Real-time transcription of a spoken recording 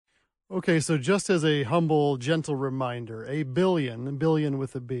Okay, so just as a humble, gentle reminder, billion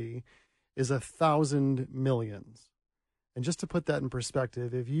with a B, is 1,000 millions. And just to put that in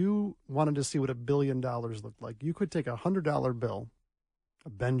perspective, if you wanted to see what $1 billion looked like, you could take a $100 bill, a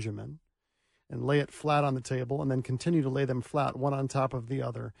Benjamin, and lay it flat on the table and then continue to lay them flat one on top of the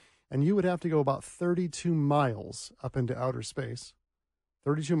other. And you would have to go about 32 miles up into outer space,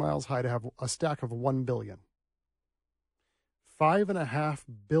 32 miles high to have a stack of 1 billion. $5.5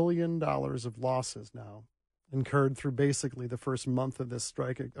 billion of losses now incurred through basically the first month of this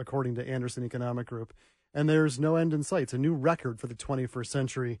strike, according to Anderson Economic Group. And there's no end in sight. It's a new record for the 21st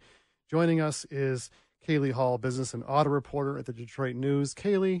century. Joining us is Kalea Hall, business and auto reporter at the Detroit News.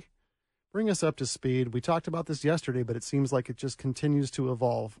 Kalea, bring us up to speed. We talked about this yesterday, but it seems like it just continues to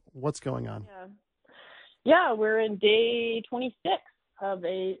evolve. What's going on? Yeah, we're in day 26 of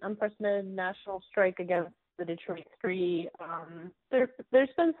a unprecedented national strike against the Detroit Three. There's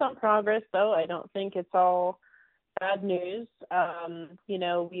been some progress, though. I don't think it's all bad news.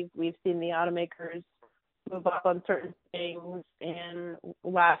 We've seen the automakers move up on certain things, and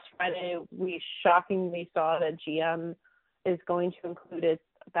last Friday we shockingly saw that GM is going to include its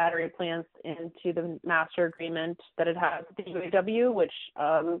battery plants into the master agreement that it has with the UAW, which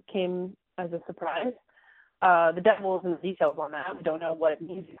came as a surprise. The devil is in the details on that. We don't know what it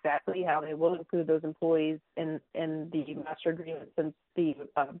means exactly, how they will include those employees in the master agreement, since the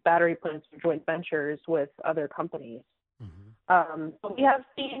battery plants are joint ventures with other companies. Mm-hmm. But we have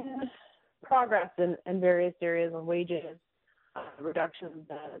seen progress in various areas of wages, reduction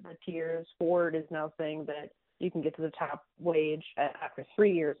of the tiers. Ford is now saying that you can get to the top wage after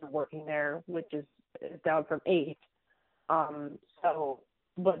 3 years of working there, which is down from 8.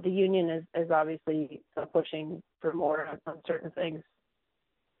 But the union is obviously pushing for more on certain things.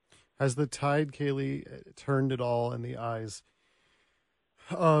 Has the tide, Kalea, turned at all in the eyes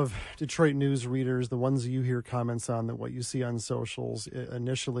of Detroit News readers, the ones you hear comments on, that what you see on socials?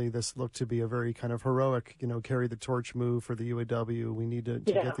 Initially, this looked to be a very kind of heroic, carry the torch move for the UAW. We need to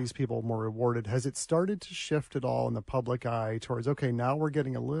get these people more rewarded. Has it started to shift at all in the public eye towards, okay, now we're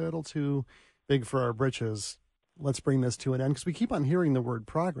getting a little too big for our britches? Let's bring this to an end, because we keep on hearing the word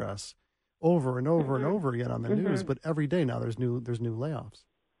progress over and over and over again on the news, but every day now there's new layoffs.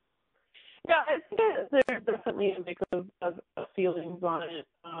 Yeah, I think there's definitely a mix of feelings on it.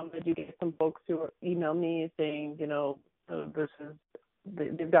 I do get some folks who email me saying,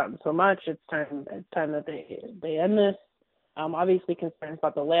 they've gotten so much. It's time that they end this. Obviously concerned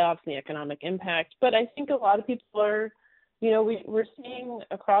about the layoffs and the economic impact, but I think a lot of people are. We're seeing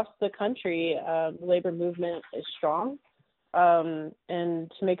across the country, the labor movement is strong. And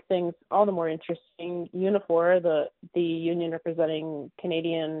to make things all the more interesting, Unifor, the union representing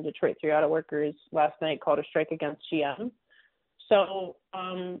Canadian Detroit 3 auto workers, last night called a strike against GM. So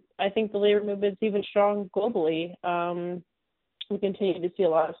I think the labor movement is even strong globally. We continue to see a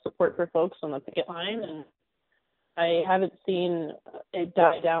lot of support for folks on the picket line, and I haven't seen it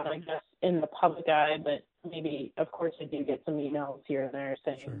die down, I guess, in the public eye, but maybe, of course, I do get some emails here and there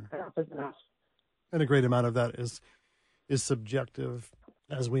saying enough is enough. And a great amount of that is subjective.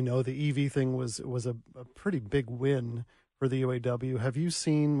 As we know, the EV thing was a pretty big win for the UAW. Have you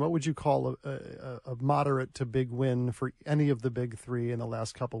seen, what would you call a moderate to big win for any of the big three in the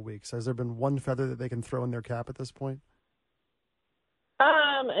last couple of weeks? Has there been one feather that they can throw in their cap at this point?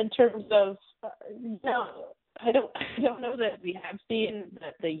 In terms of, I don't know that we have seen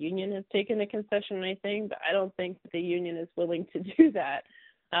that the union has taken a concession or anything, but I don't think that the union is willing to do that.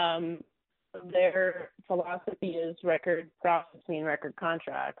 Their philosophy is record profits mean record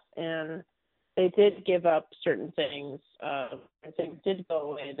contracts, and they did give up certain things. Things did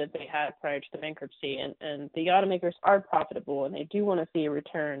go away that they had prior to the bankruptcy, and the automakers are profitable, and they do want to see a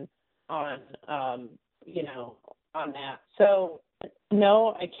return on that. So,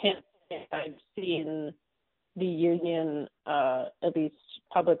 no, I can't say I've seen the union, at least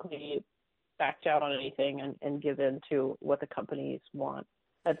publicly, backed out on anything and give in to what the companies want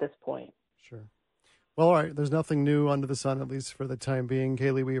at this point. Sure. Well, all right. There's nothing new under the sun, at least for the time being.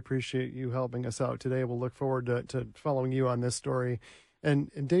 Kalea, we appreciate you helping us out today. We'll look forward to following you on this story. And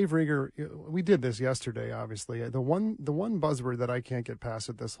Dave Rieger, we did this yesterday, obviously. The one buzzword that I can't get past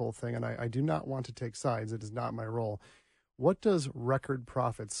at this whole thing, and I do not want to take sides, it is not my role. What does record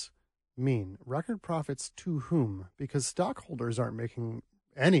profits mean? Record profits to whom? Because stockholders aren't making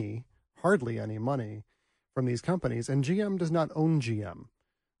hardly any money from these companies, and GM does not own GM.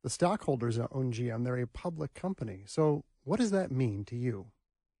 The stockholders own GM. They're a public company. So what does that mean to you?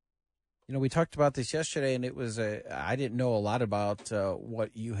 We talked about this yesterday, and it was I didn't know a lot about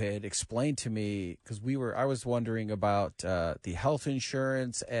what you had explained to me, because I was wondering about the health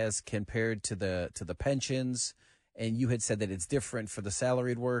insurance as compared to the pensions, and you had said that it's different for the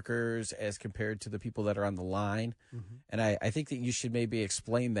salaried workers as compared to the people that are on the line. Mm-hmm. And I think that you should maybe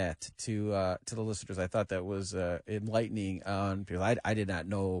explain that to the listeners. I thought that was enlightening because I did not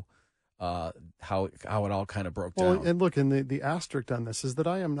know how it all kind of broke down. Well, and look, and the asterisk on this is that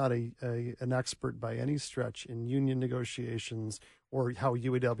I am not an expert by any stretch in union negotiations or how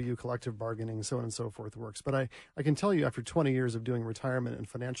UAW collective bargaining, so on and so forth works. But I can tell you, after 20 years of doing retirement and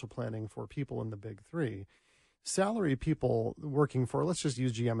financial planning for people in the big three, salary people working for, let's just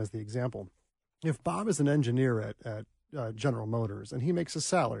use GM as the example. If Bob is an engineer at General Motors and he makes a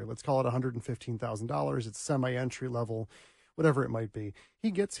salary, let's call it $115,000, it's semi-entry level, whatever it might be.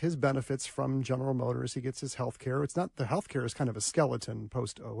 He gets his benefits from General Motors. He gets his health care. It's not, the health care is kind of a skeleton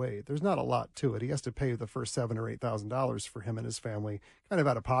post '08. There's not a lot to it. He has to pay the first $7,000 or $8,000 for him and his family kind of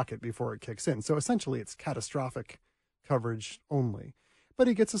out of pocket before it kicks in. So essentially it's catastrophic coverage only. But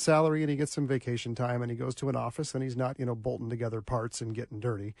he gets a salary and he gets some vacation time and he goes to an office and he's not, bolting together parts and getting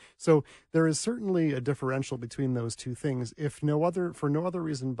dirty. So there is certainly a differential between those two things, for no other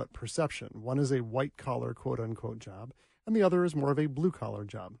reason but perception. One is a white collar, quote unquote, job, and the other is more of a blue-collar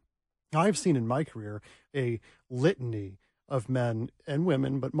job. Now, I've seen in my career a litany of men and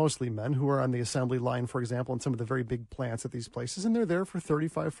women, but mostly men, who are on the assembly line, for example, in some of the very big plants at these places, and they're there for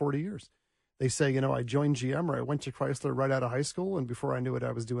 35, 40 years. They say, I joined GM or I went to Chrysler right out of high school, and before I knew it,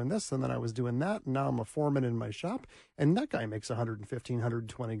 I was doing this, and then I was doing that, and now I'm a foreman in my shop, and that guy makes $115,000,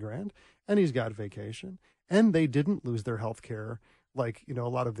 $120,000, and he's got vacation, and they didn't lose their health care like, a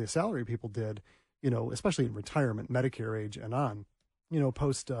lot of the salary people did, especially in retirement, Medicare age and on,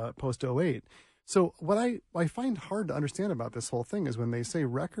 post '08. So what I find hard to understand about this whole thing is when they say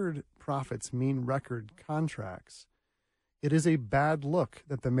record profits mean record contracts, it is a bad look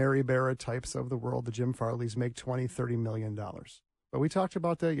that the Mary Barra types of the world, the Jim Farleys, make $20-30 million. But we talked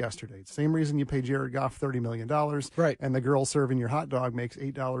about that yesterday. It's the same reason you pay Jared Goff $30 million, right? And the girl serving your hot dog makes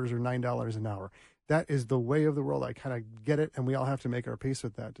 $8 or $9 an hour. That is the way of the world. I kind of get it, and we all have to make our peace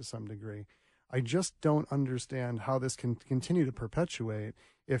with that to some degree. I just don't understand how this can continue to perpetuate.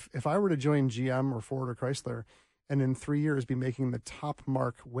 If I were to join GM or Ford or Chrysler and in 3 years be making the top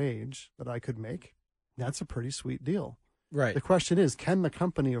mark wage that I could make, that's a pretty sweet deal. Right. The question is, can the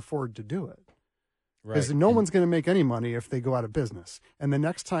company afford to do it? Right. Because no one's going to make any money if they go out of business. And the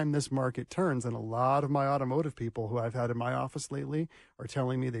next time this market turns, and a lot of my automotive people who I've had in my office lately are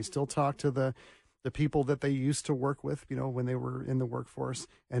telling me they still talk to the people that they used to work with, when they were in the workforce,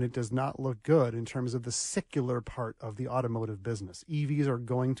 and it does not look good in terms of the secular part of the automotive business. EVs are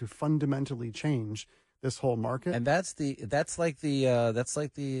going to fundamentally change this whole market. And that's the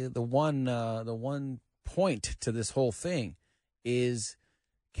one point to this whole thing is,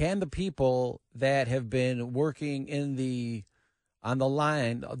 can the people that have been working on the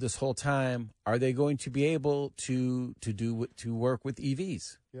line this whole time, are they going to be able to work with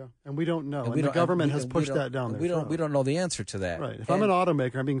EVs? Yeah, and we don't know. And the government has pushed that down there. We don't know the answer to that. Right. If I'm an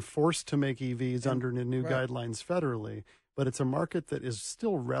automaker, I'm being forced to make EVs under the new guidelines federally, but it's a market that is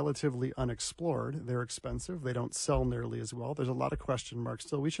still relatively unexplored. They're expensive. They don't sell nearly as well. There's a lot of question marks.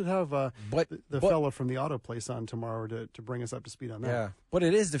 So we should have the fellow from the auto place on tomorrow to bring us up to speed on that. Yeah, but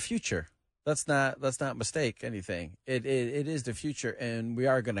it is the future. Let's not mistake anything. It is the future, and we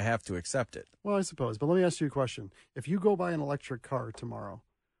are going to have to accept it. Well, I suppose. But let me ask you a question. If you go buy an electric car tomorrow,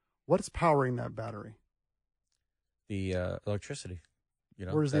 what's powering that battery? The electricity.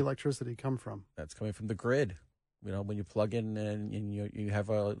 Where does the electricity come from? That's coming from the grid. When you plug in and you have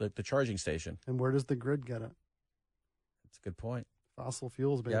the charging station. And where does the grid get it? That's a good point. Fossil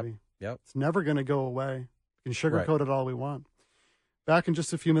fuels, baby. Yep. It's never going to go away. We can sugarcoat it all we want. Back in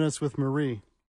just a few minutes with Marie.